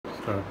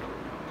Start.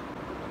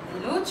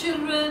 Hello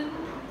children,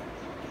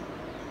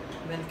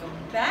 welcome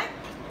back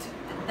to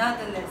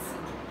another lesson.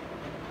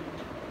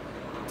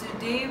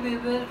 Today we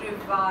will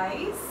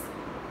revise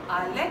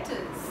our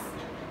letters.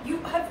 You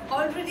have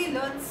already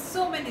learned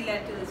so many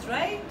letters,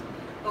 right?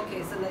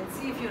 Okay, so let's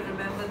see if you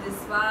remember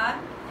this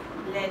one.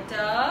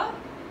 Letter.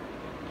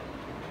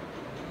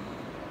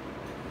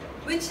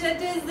 Which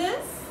letter is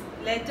this?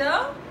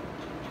 Letter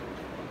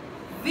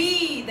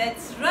V.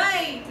 That's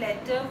right,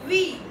 letter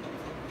V.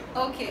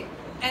 Okay,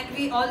 and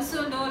we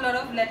also know a lot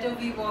of letter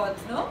V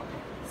words, no?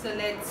 So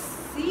let's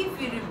see if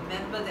we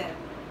remember them.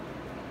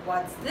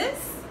 What's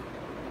this?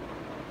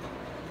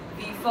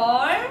 V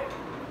for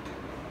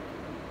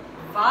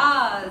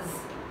vase.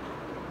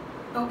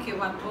 Okay,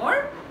 one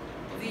more.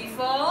 V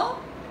for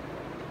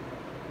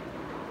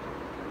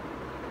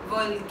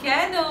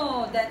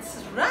volcano.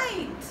 That's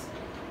right.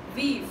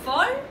 V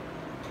for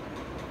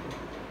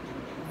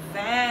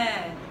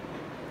van.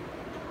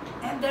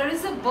 And there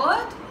is a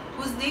bird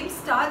whose name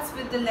starts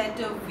with the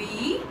letter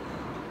V.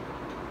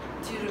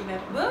 Do you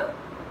remember?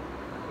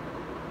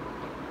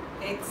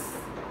 It's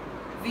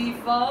V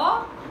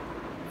for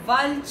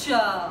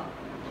vulture.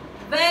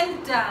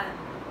 Well done.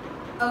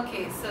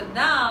 Okay, so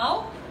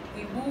now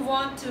we move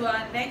on to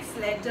our next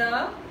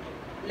letter.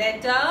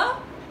 Letter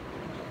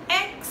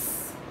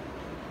X.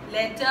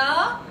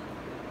 Letter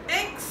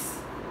X.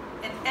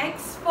 And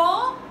X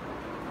for?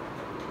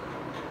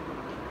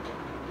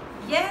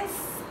 Yes,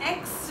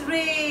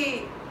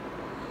 X-ray.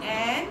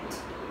 And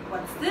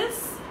what's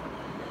this?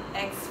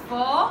 X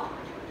for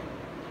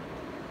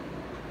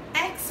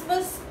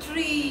Xmas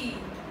tree.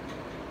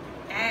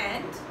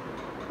 And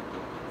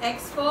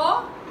X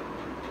for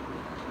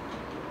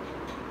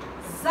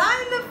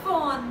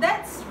xylophone.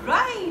 That's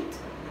right.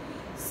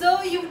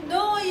 So you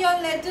know your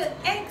letter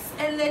X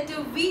and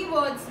letter V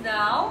words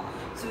now.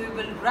 So we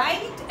will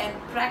write and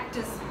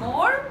practice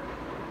more.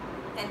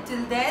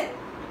 Until then,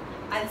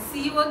 I'll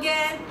see you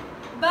again.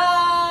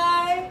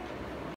 Bye.